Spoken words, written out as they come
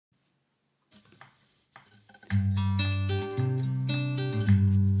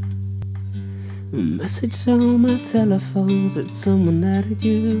A message on my telephone said someone added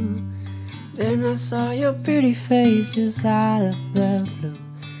you. Then I saw your pretty face just out of the blue.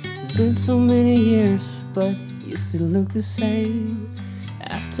 It's been so many years, but you still look the same.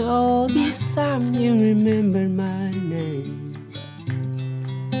 After all this time, you remembered my name.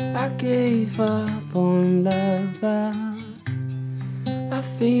 I gave up on love, but I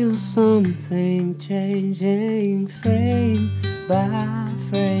feel something changing frame by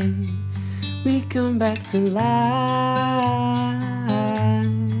frame. We come back to life,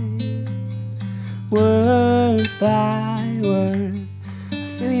 word by word. I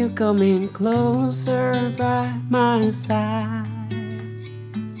feel you coming closer by my side,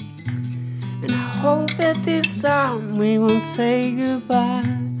 and I hope that this time we won't say goodbye.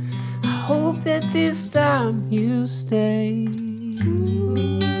 I hope that this time you stay.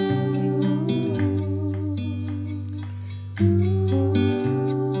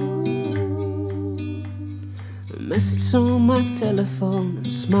 Message on my telephone, I'm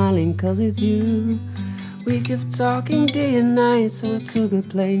smiling cause it's you. We kept talking day and night, so I took a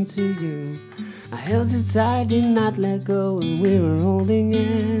plane to you. I held you tight, did not let go, and we were holding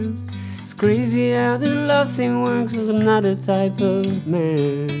hands. It's crazy how the love thing works, cause I'm not the type of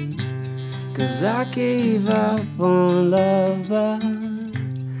man. Cause I gave up on love, but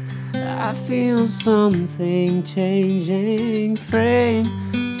I feel something changing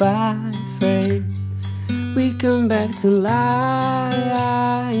frame by frame. We come back to life,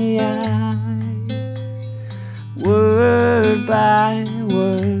 word by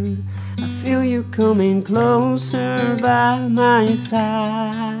word. I feel you coming closer by my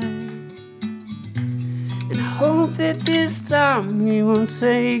side, and I hope that this time we won't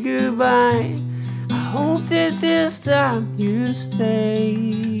say goodbye. I hope that this time you stay.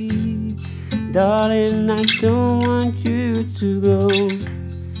 Darling, I don't want you to go,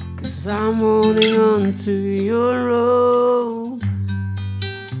 cause I'm holding on to your rope.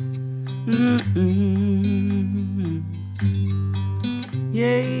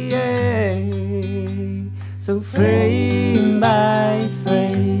 Yeah, yeah. So frame by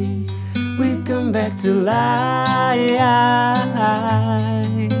frame, we come back to life,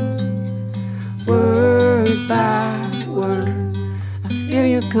 word by word. I feel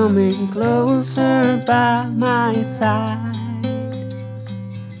you coming closer by my side.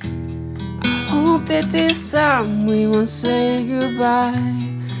 Hope that this time we won't say goodbye.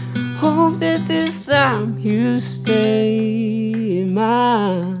 Hope that this time you stay in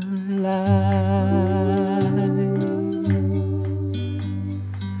my life.